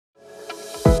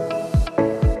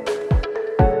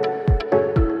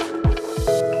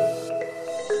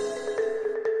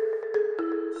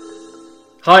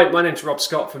Hi, my name's Rob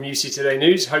Scott from UC Today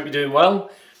News. Hope you're doing well.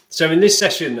 So in this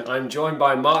session, I'm joined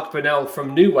by Mark Burnell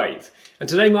from NewWave. And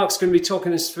today Mark's going to be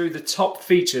talking us through the top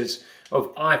features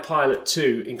of iPilot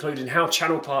 2, including how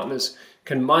channel partners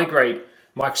can migrate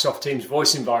Microsoft Teams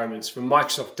voice environments from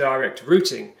Microsoft Direct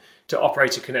Routing to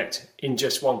Operator Connect in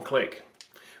just one click.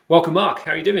 Welcome, Mark.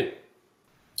 How are you doing?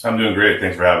 I'm doing great.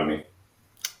 Thanks for having me.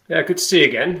 Yeah, good to see you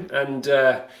again. And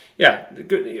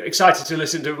good, excited to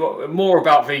listen to more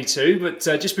about V2. But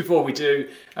just before we do,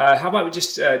 how about we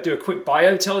just do a quick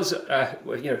bio? Tell us,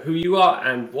 who you are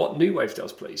and what NewWave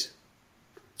does, please.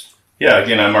 Yeah,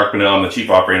 again, I'm Mark Burnell. I'm the Chief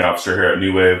Operating Officer here at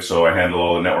NewWave. So I handle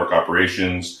all the network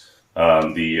operations,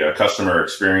 the customer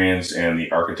experience, and the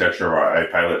architecture of our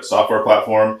iPilot software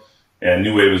platform. And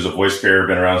NewWave is a voice carrier,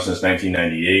 been around since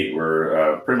 1998.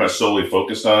 We're pretty much solely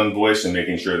focused on voice and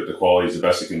making sure that the quality is the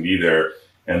best it can be there.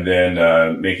 And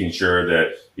then making sure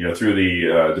that, through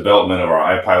the development of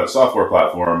our iPilot software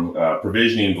platform,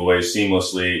 provisioning voice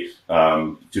seamlessly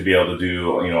to be able to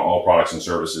do, all products and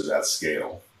services at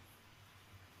scale.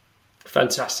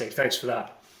 Fantastic. Thanks for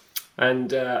that.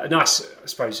 And a nice, I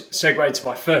suppose, segue into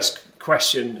my first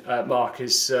question, Mark,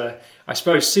 is I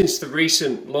suppose since the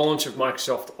recent launch of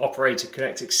Microsoft Operator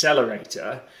Connect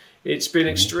Accelerator, it's been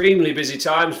extremely busy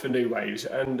times for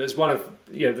NewWave, and as one of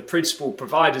the principal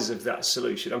providers of that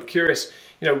solution, I'm curious,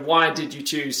 why did you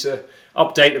choose to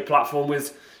update the platform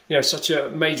with such a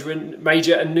major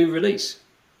and new release?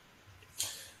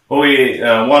 Well, we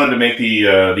wanted to make the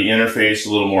interface a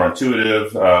little more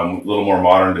intuitive, a little more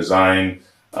modern design.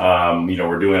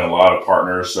 We're doing a lot of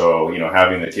partners, so,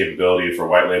 having the capability for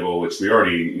white label, which we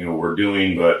already, were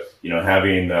doing, but,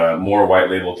 having more white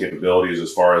label capabilities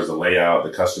as far as the layout,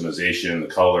 the customization,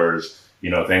 the colors,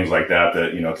 things like that,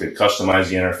 could customize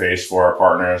the interface for our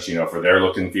partners, for their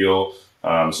look and feel.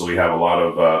 So we have a lot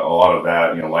of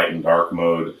that, light and dark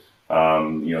mode,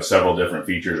 several different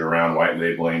features around white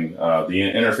labeling.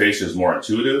 The interface is more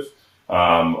intuitive.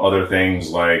 Other things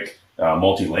like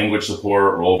multi-language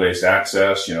support, role-based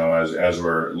access, as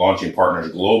we're launching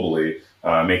partners globally,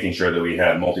 making sure that we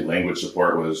had multi-language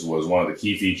support was one of the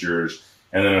key features.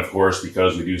 And then, of course,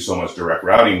 because we do so much direct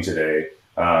routing today,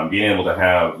 being able to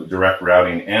have direct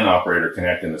routing and Operator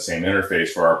Connect in the same interface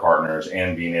for our partners,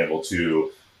 and being able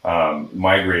to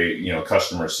migrate,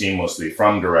 customers seamlessly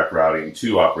from direct routing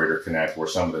to Operator Connect were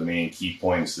some of the main key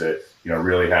points that,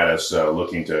 really had us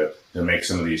looking to make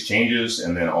some of these changes.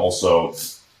 And then also,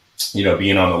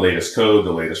 being on the latest code,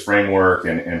 the latest framework,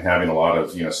 and having a lot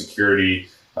of, security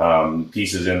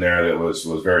pieces in there that was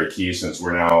very key, since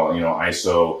we're now,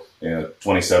 ISO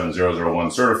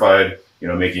 27001 certified,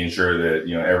 making sure that,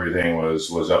 everything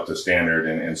was up to standard.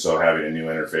 And so having a new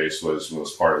interface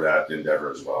was part of that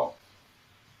endeavor as well.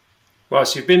 Well,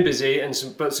 so you've been busy, and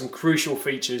some crucial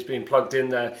features being plugged in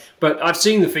there. But I've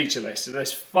seen the feature list, and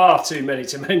there's far too many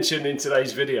to mention in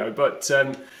today's video. But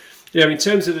in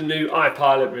terms of the new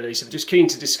iPilot release, I'm just keen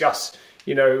to discuss,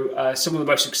 some of the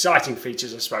most exciting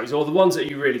features, I suppose, or the ones that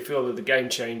you really feel are the game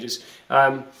changers.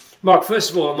 Mark,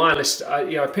 first of all, on my list,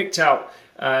 I picked out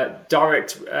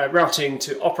direct routing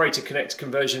to Operator Connect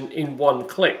conversion in one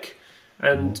click.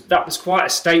 And that was quite a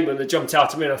statement that jumped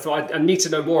out at me, and I thought I need to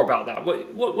know more about that.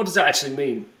 What does that actually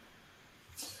mean?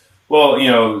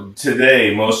 Well,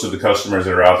 today, most of the customers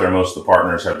that are out there, most of the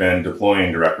partners have been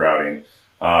deploying direct routing.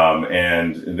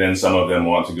 And then some of them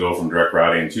want to go from direct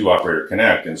routing to Operator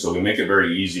Connect. And so we make it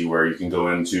very easy where you can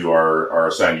go into our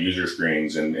assigned user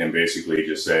screens and basically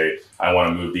just say, I want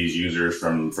to move these users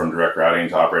from direct routing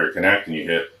to Operator Connect, and you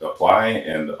hit apply,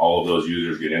 and all of those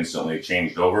users get instantly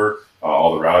changed over.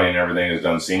 All the routing and everything is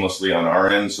done seamlessly on our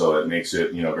end, so it makes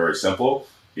it, very simple.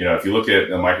 If you look at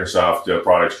the Microsoft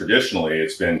products traditionally,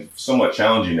 it's been somewhat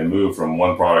challenging to move from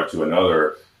one product to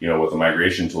another, with the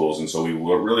migration tools. And so we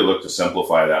really look to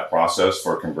simplify that process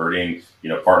for converting,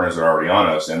 partners that are already on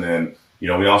us. And then,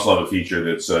 we also have a feature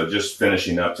that's just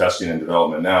finishing up testing and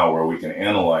development now, where we can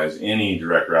analyze any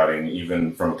direct routing,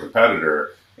 even from a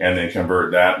competitor, and then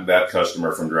convert that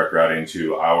customer from direct routing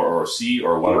to our OC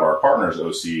or one of our partners'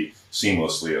 OC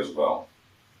seamlessly as well.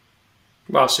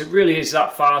 Well, so it really is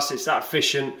that fast, it's that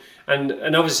efficient,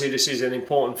 and obviously this is an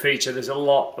important feature. There's a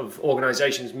lot of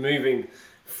organizations moving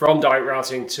from direct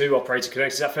routing to Operator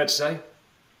Connect. Is that fair to say?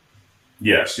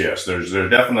 Yes. There's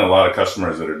definitely a lot of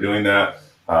customers that are doing that,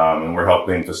 and we're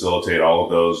helping facilitate all of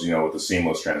those, with a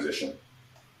seamless transition.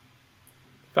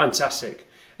 Fantastic.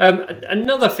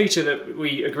 Another feature that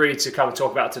we agreed to kind of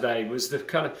talk about today was the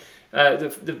kind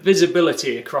of the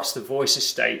visibility across the voice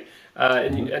estate,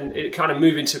 and it kind of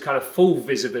moving to kind of full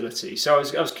visibility. So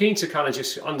I was keen to kind of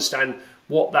just understand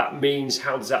what that means.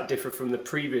 How does that differ from the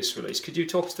previous release? Could you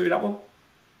talk us through that one?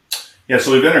 Yeah,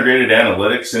 so we've integrated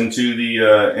analytics into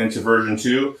the into version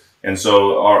 2, and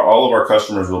so all of our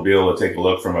customers will be able to take a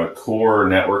look from a core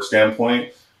network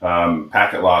standpoint,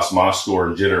 packet loss, MOS score,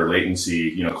 jitter,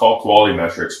 latency, call quality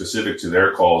metrics specific to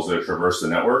their calls that traverse the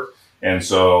network. And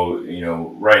so,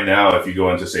 right now, if you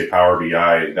go into, say, Power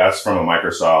BI, that's from a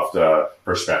Microsoft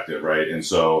perspective, right? And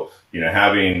so,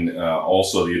 having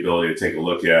also the ability to take a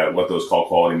look at what those call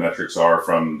quality metrics are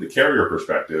from the carrier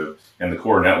perspective and the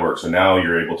core network. So now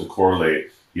you're able to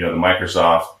correlate, the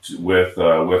Microsoft with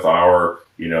our,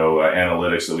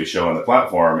 analytics that we show on the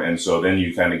platform. And so then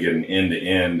you kind of get an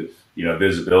end-to-end,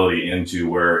 visibility into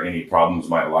where any problems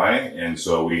might lie. And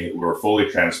so we're fully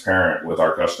transparent with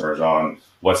our customers on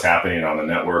what's happening on the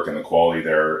network and the quality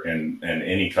there. And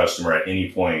any customer at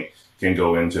any point can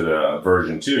go into the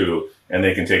version 2 and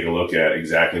they can take a look at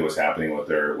exactly what's happening with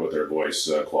their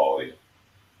voice quality.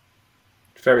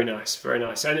 Very nice, very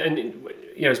nice. And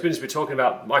as we're talking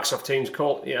about Microsoft Teams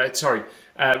call, we're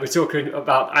talking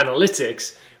about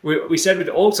analytics. We said we'd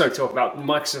also talk about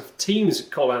Microsoft Teams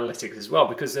call analytics as well,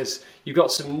 because you've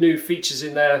got some new features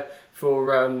in there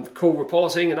for call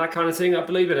reporting and that kind of thing, I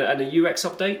believe, and a UX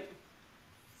update.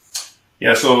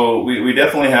 Yeah, so we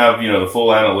definitely have, the full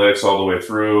analytics all the way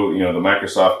through, the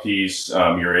Microsoft piece.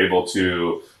 You're able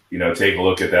to, take a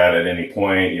look at that at any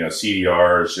point,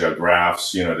 CDRs,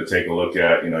 graphs, to take a look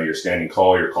at, your standing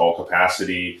call, your call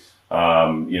capacity,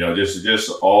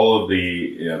 just all of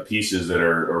the pieces that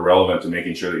are relevant to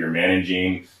making sure that you're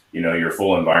managing, your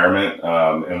full environment,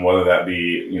 and whether that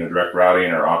be, direct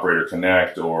routing or operator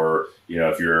connect, or,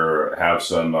 if have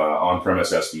some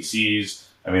on-premise SBCs.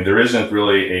 I mean, there isn't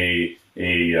really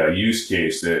a use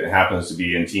case that happens to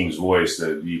be in Teams Voice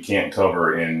that you can't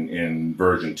cover in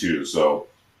version 2. So,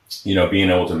 being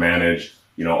able to manage,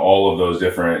 all of those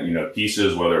different,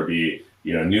 pieces, whether it be,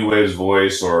 NewWave's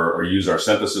voice or use our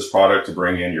synthesis product to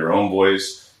bring in your own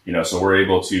voice, so we're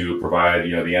able to provide,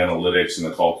 the analytics and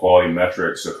the call quality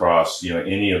metrics across,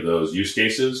 any of those use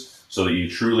cases so that you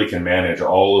truly can manage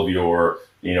all of your,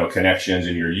 connections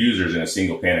and your users in a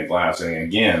single pane of glass. And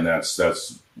again,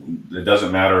 it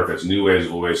doesn't matter if it's NewWave's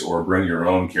voice or bring your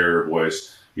own carrier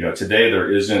voice. Today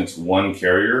there isn't one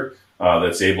carrier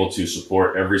that's able to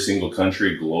support every single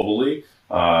country globally.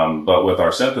 But with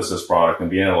our synthesis product and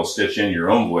being able to stitch in your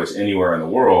own voice anywhere in the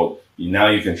world, now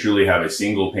you can truly have a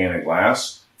single pane of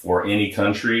glass for any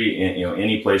country,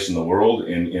 any place in the world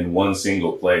in one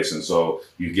single place. And so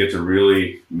you get to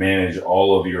really manage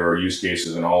all of your use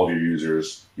cases and all of your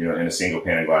users, in a single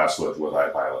pane of glass with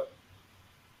iPilot.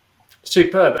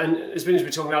 Superb. And as we're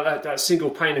talking about that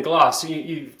single pane of glass,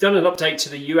 you've done an update to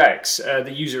the UX,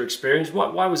 the user experience.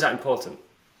 Why was that important?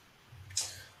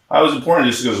 It was important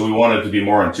just because we wanted it to be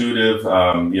more intuitive.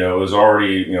 It was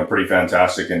already, pretty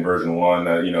fantastic in version 1.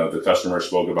 The customer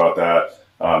spoke about that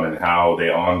and how they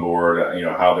onboard,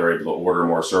 how they're able to order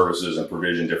more services and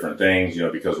provision different things,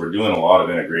 because we're doing a lot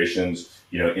of integrations,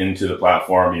 into the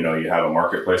platform. You have a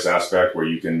marketplace aspect where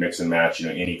you can mix and match,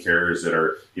 any carriers that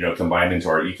are, combined into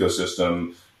our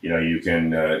ecosystem. You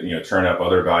can, turn up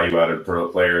other value-added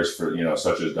players for,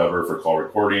 such as Dover for call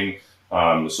recording.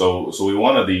 So we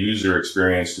wanted the user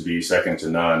experience to be second to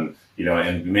none,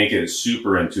 and make it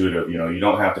super intuitive. You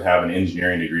don't have to have an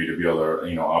engineering degree to be able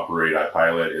to, operate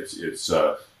iPilot.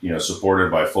 It's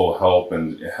supported by full help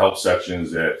and help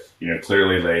sections that,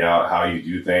 clearly lay out how you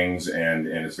do things, and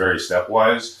it's very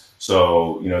stepwise.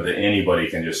 So, that anybody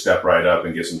can just step right up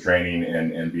and get some training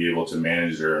and be able to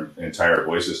manage their entire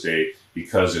voice estate,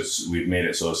 because we've made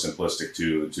it so simplistic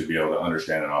to be able to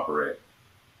understand and operate.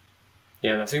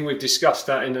 Yeah, and I think we've discussed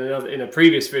that in a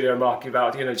previous video, Mark,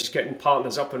 about just getting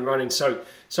partners up and running so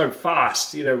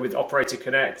fast, with Operator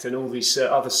Connect and all these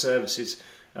other services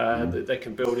that they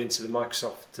can build into the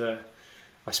Microsoft,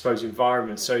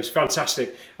 environment. So it's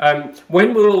fantastic.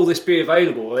 When will all this be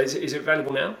available? Is it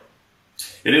available now?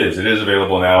 It is. It is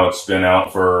available now. It's been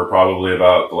out for probably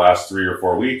about the last 3 or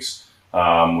 4 weeks.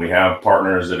 We have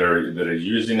partners that are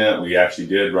using it. We actually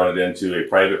did run it into a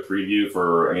private preview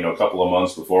for a couple of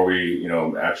months before we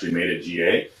actually made it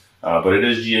GA. But it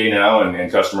is GA now,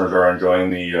 and customers are enjoying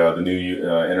the new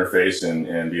interface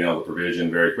and being able to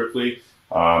provision very quickly.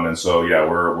 And so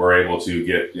we're able to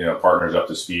get partners up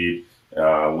to speed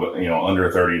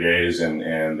under 30 days, and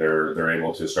they're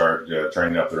able to start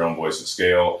turning up their own voice at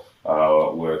scale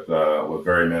with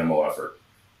very minimal effort.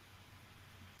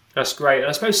 That's great. And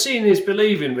I suppose seeing is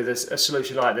believing with a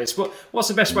solution like this. What's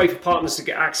the best way for partners to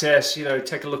get access,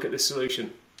 take a look at this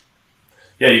solution?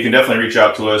 Yeah, you can definitely reach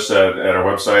out to us at our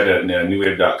website at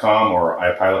newwave.com or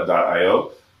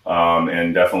ipilot.io.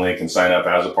 and definitely can sign up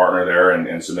as a partner there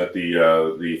and submit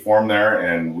the form there,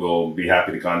 and we'll be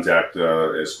happy to contact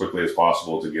as quickly as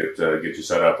possible to get you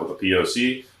set up with a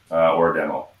POC or a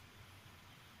demo.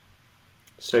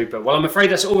 Super. Well, I'm afraid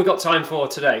that's all we've got time for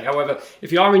today. However,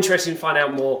 if you are interested in finding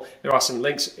out more, there are some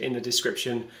links in the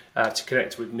description to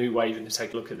connect with New Wave and to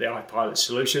take a look at the iPilot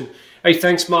solution. Hey,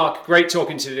 thanks, Mark. Great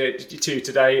talking to you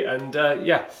today. And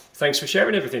yeah, thanks for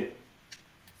sharing everything.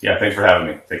 Yeah, thanks for having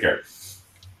me. Take care.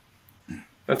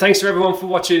 And thanks to everyone for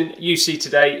watching UC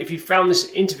Today. If you found this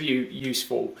interview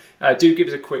useful, do give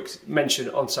us a quick mention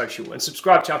on social and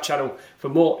subscribe to our channel for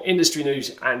more industry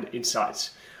news and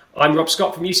insights. I'm Rob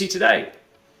Scott from UC Today.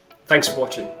 Thanks for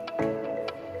watching.